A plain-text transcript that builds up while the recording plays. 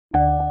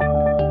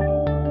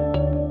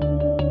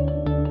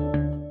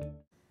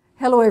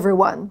Hello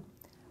everyone.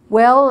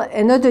 Well,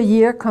 another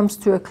year comes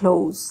to a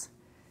close.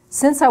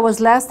 Since I was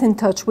last in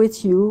touch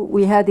with you,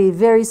 we had a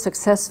very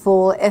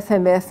successful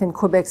FMF in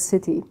Quebec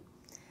City.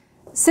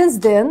 Since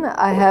then,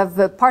 I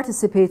have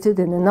participated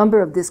in a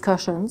number of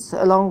discussions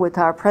along with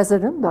our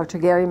president, Dr.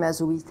 Gary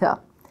Mazuita.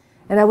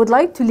 And I would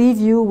like to leave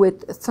you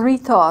with 3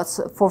 thoughts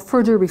for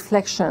further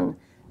reflection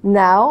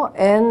now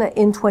and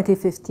in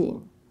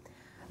 2015.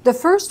 The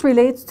first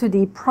relates to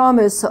the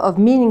promise of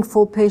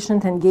meaningful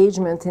patient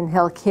engagement in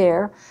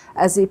healthcare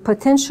as a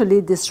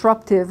potentially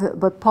disruptive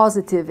but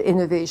positive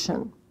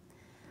innovation.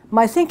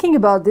 My thinking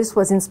about this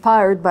was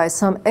inspired by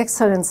some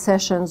excellent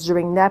sessions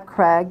during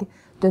NAPCRAG,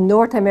 the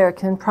North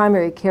American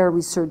Primary Care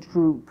Research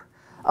Group,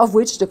 of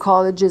which the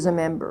college is a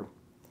member.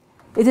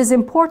 It is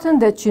important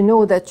that you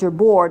know that your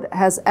board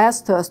has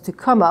asked us to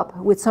come up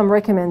with some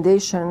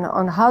recommendation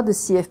on how the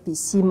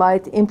CFPC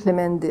might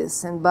implement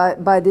this. And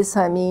by this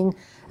I mean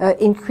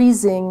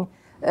increasing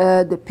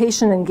the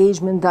patient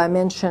engagement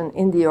dimension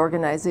in the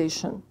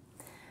organization.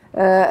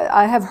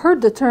 I have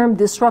heard the term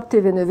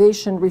disruptive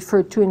innovation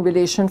referred to in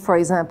relation, for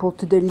example,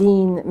 to the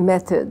lean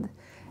method.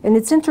 And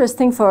it's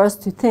interesting for us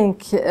to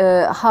think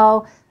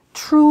how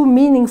true,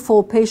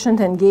 meaningful patient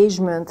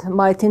engagement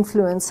might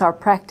influence our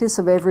practice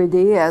of every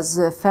day as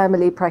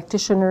family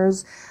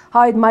practitioners,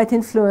 how it might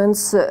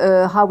influence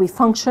how we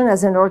function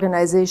as an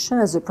organization,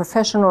 as a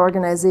professional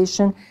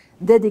organization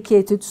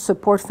dedicated to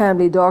support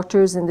family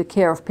doctors in the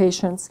care of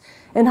patients,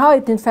 and how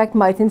it in fact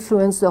might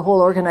influence the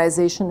whole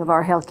organization of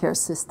our healthcare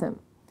system.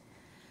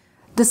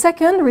 The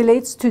second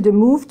relates to the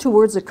move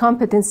towards a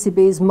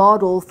competency-based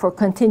model for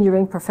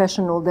continuing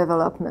professional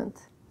development.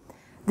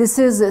 This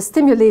is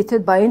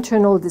stimulated by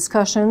internal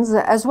discussions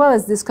as well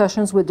as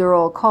discussions with the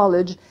Royal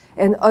College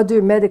and other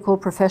medical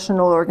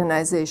professional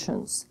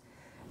organizations.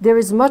 There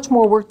is much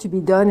more work to be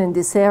done in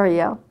this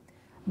area,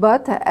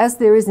 but as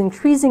there is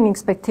increasing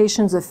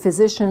expectations of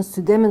physicians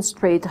to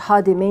demonstrate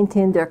how they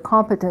maintain their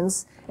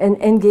competence and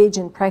engage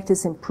in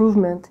practice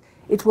improvement,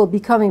 it will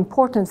become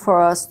important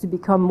for us to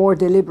become more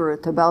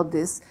deliberate about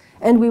this,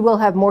 and we will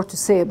have more to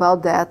say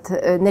about that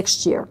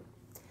next year.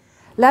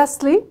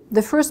 Lastly,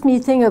 the first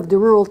meeting of the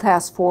Rural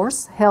Task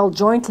Force, held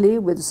jointly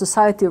with the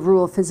Society of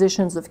Rural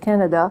Physicians of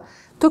Canada,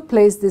 took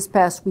place this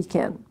past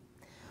weekend.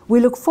 We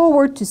look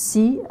forward to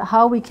see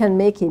how we can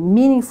make a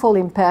meaningful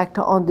impact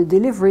on the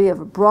delivery of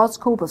a broad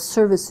scope of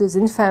services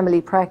in family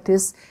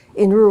practice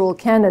in rural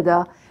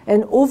Canada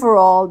and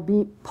overall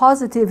be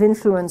positive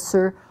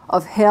influencer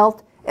of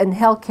health and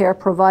healthcare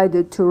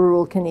provided to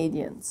rural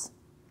Canadians.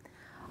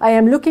 I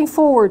am looking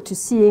forward to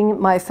seeing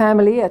my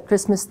family at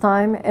Christmas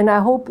time, and I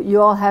hope you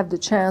all have the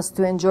chance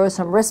to enjoy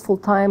some restful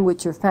time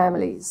with your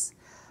families.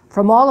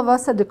 From all of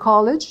us at the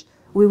college,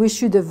 we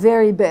wish you the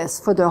very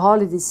best for the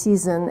holiday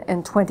season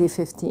in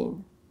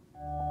 2015.